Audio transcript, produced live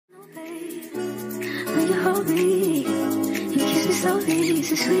hold me. You kiss me slowly, it's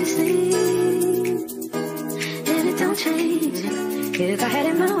the sweetest thing. And it don't change. If I had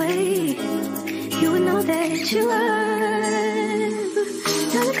it my way, you would know that you were.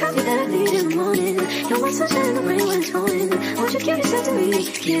 You're the coffee that I need in the morning. You're my sunshine in the rain when it's pouring. Won't you give yourself to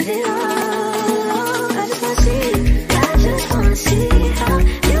me? Give it all. I just wanna see. I just wanna see how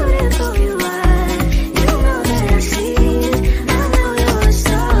beautiful you are. You know that I see it. I know you're a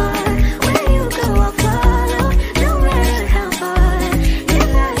star. Where you go, I'll follow. No matter how far. If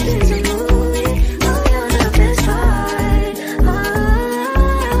life is a movie, oh, you're the best part. Oh,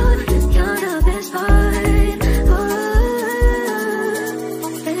 you're the best part. Oh,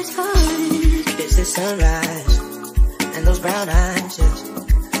 best part. It's the sunrise and those brown eyes, yes.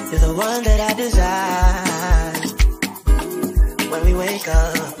 You're the one that I desire. When we wake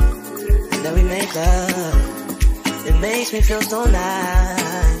up and then we make love, it makes me feel so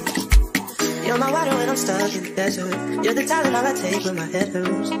nice. You're my water when I'm stuck in the desert. You're the Tylenol I take when my head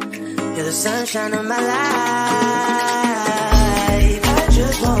hurts. You're the sunshine of my life. I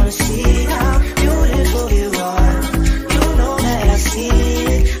just wanna see how beautiful you are. You know that I see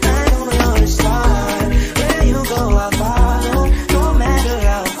it. I know you're a star. Where you go, I'll follow. No matter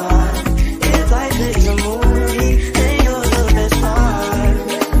how far. If life is a movie, then you're the best part.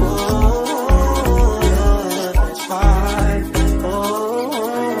 Oh, you're the best part. Oh,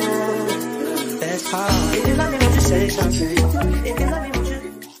 best part. If you love me, won't you say something? If you love me, won't you?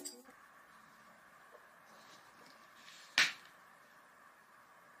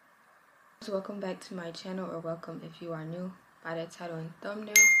 So welcome back to my channel, or welcome if you are new. By the title and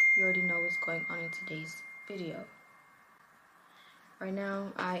thumbnail, you already know what's going on in today's video. Right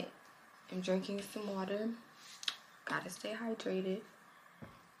now, I am drinking some water. Gotta stay hydrated.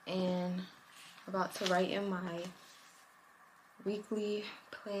 And about to write in my weekly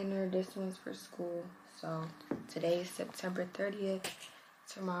planner. This one's for school. So today is September 30th.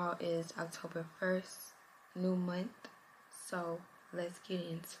 Tomorrow is October 1st. New month. So let's get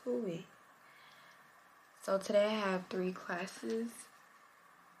into it. So today I have 3 classes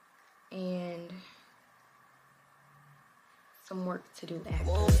and some work to do after.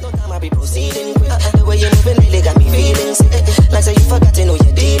 No time I be proceeding. The way you moving really got me feeling sick. Like say you forgot to know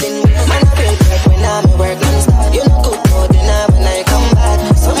you're dealing with. Man, I feel like when I'm at work non-stop. You know good for dinner when I come back.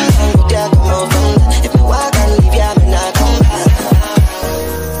 Sometimes you dare come out from that. If me walk and leave ya, me not come back.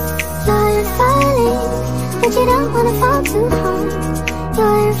 You're falling, but you don't wanna fall too hard.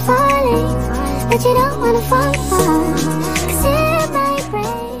 You're falling, but you don't wanna fall hard. 'Cause it might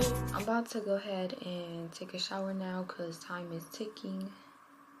break. I'm about to go ahead and take a shower now because time is ticking.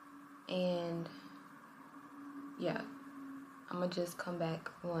 And yeah, I'm gonna just come back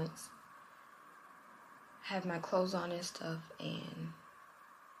once, have my clothes on and stuff, and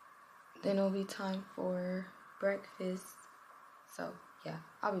then it'll be time for breakfast. So yeah,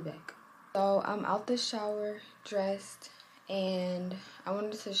 I'll be back. So I'm out the shower, dressed, and I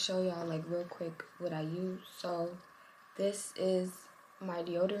wanted to show y'all like real quick what I use. So this is my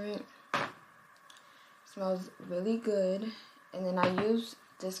deodorant. Smells really good. And then I use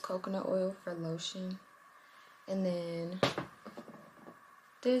this coconut oil for lotion. And then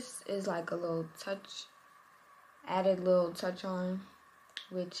this is like a little touch, added little touch on,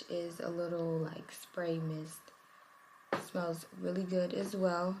 which is a little like spray mist. Smells really good as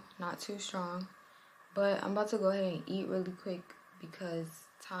well, not too strong. But I'm about to go ahead and eat really quick because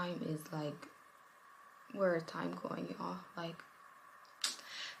time is like, where is time going, y'all? Like,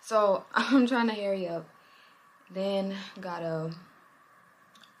 so I'm trying to hurry up. Then gotta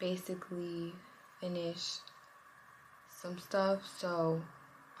basically finish some stuff. So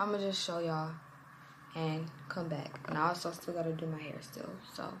I'm gonna just show y'all and come back. And I also still gotta do my hair still.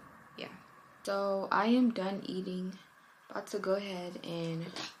 So yeah. So I am done eating. About to go ahead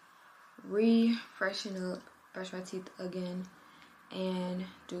and freshen up, brush my teeth again, and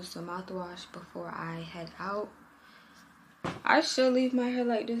do some mouthwash before I head out. I should leave my hair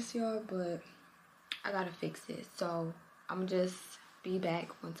like this, y'all, but I gotta fix it. So I'm gonna just be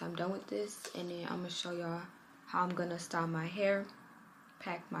back once I'm done with this, and then I'm gonna show y'all how I'm gonna style my hair,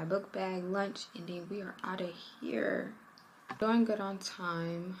 pack my book bag, lunch, and then we are out of here. Doing good on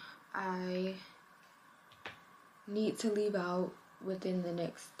time. I need to leave out within the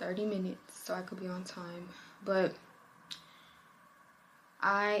next 30 minutes so I could be on time, but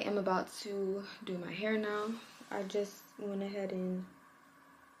I am about to do my hair now. I just went ahead and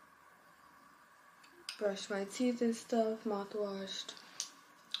brushed my teeth and stuff, mouthwashed,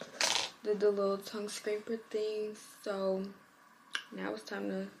 did the little tongue scraper thing. So now it's time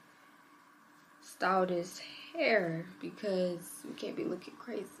to style this hair because we can't be looking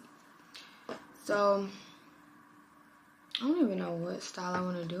crazy. So I don't even know what style I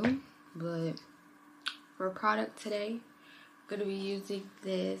want to do, but for product today, I'm going to be using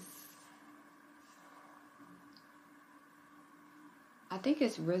this. I think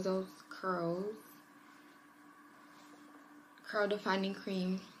it's Rizzo's Curl Defining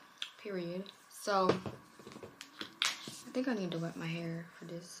Cream, period. So, I think I need to wet my hair for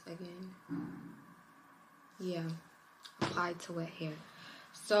this again. Yeah, apply to wet hair.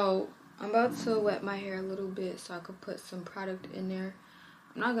 So, I'm about to wet my hair a little bit so I could put some product in there.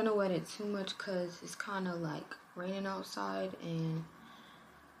 I'm not going to wet it too much because it's kind of like raining outside and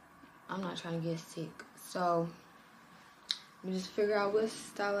I'm not trying to get sick. So, let me just figure out what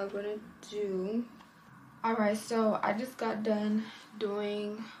style I'm going to do. Alright, so I just got done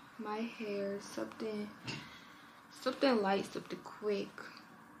doing my hair. Something light, something quick.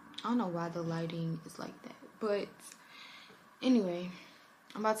 I don't know why the lighting is like that. But, anyway.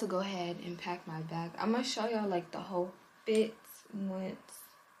 I'm about to go ahead and pack my bag. I'm going to show y'all like the whole fit once.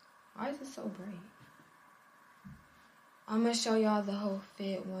 Why is it so bright? I'm going to show y'all the whole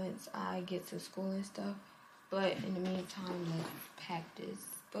fit once I get to school and stuff. But in the meantime, let's pack this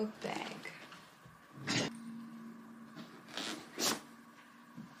book bag.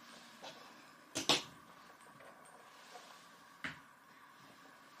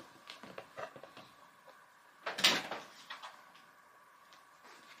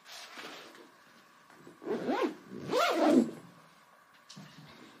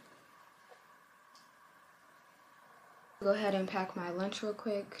 Go ahead and pack my lunch real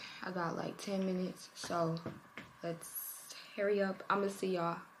quick. I got like 10 minutes, so let's hurry up. I'm gonna see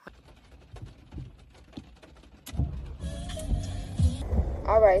y'all.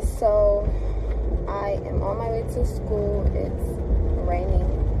 Alright, so I am on my way to school. It's raining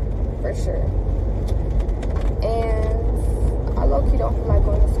for sure. And I low-key don't feel like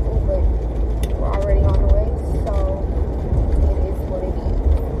going to school, but we're already on the way, so it is what it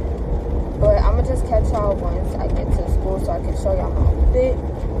is. But I'm gonna just catch y'all once I get to school so I can show y'all my fit.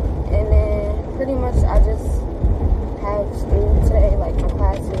 And then pretty much I just have school today, like my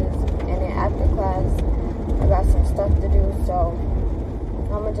classes. And then after class, I got some stuff to do. So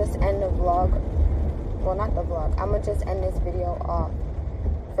I'm gonna just end the vlog. Well, not the vlog. I'm gonna just end this video off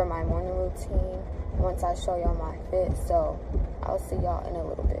for my morning routine once I show y'all my fit. So I'll see y'all in a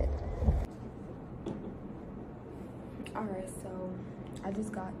little bit. Alright, so I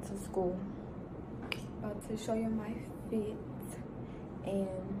just got to school. About to show you my fit.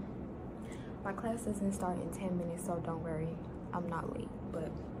 And my class doesn't start in 10 minutes, so don't worry. I'm not late,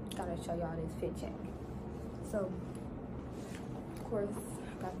 but gotta show y'all this fit check. So, of course,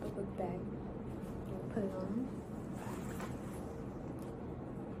 got the book bag. Put it on.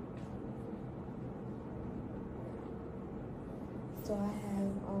 So I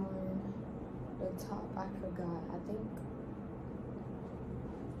have on the top, I forgot, I think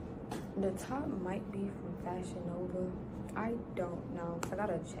the top might be from Fashion Nova. I don't know, so I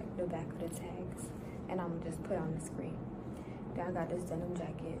gotta check the back of the tags and I'm gonna just put it on the screen. Then I got this denim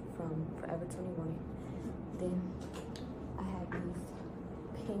jacket from Forever 21. Then I have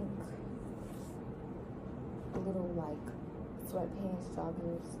these pink little like sweatpants,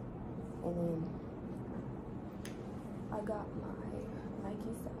 joggers, and then I got my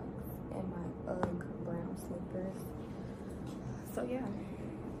Nike socks and my UGG brown slippers. So yeah,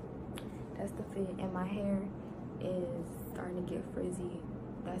 that's the fit. And my hair is starting to get frizzy.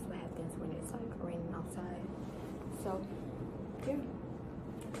 That's what happens when it's like raining outside. So yeah,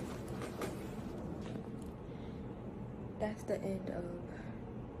 that's the end of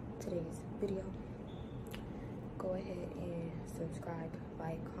today's video. Go ahead and subscribe,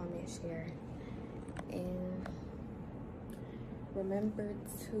 like, comment, share, and remember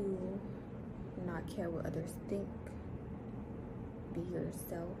to not care what others think. Be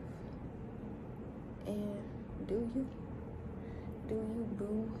yourself and do you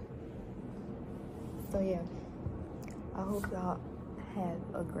boo. So yeah, I hope y'all have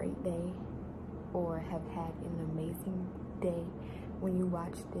a great day or have had an amazing day when you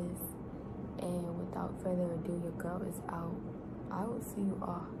watch this. And without further ado, your girl is out. I will see you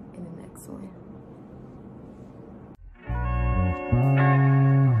all in the next one.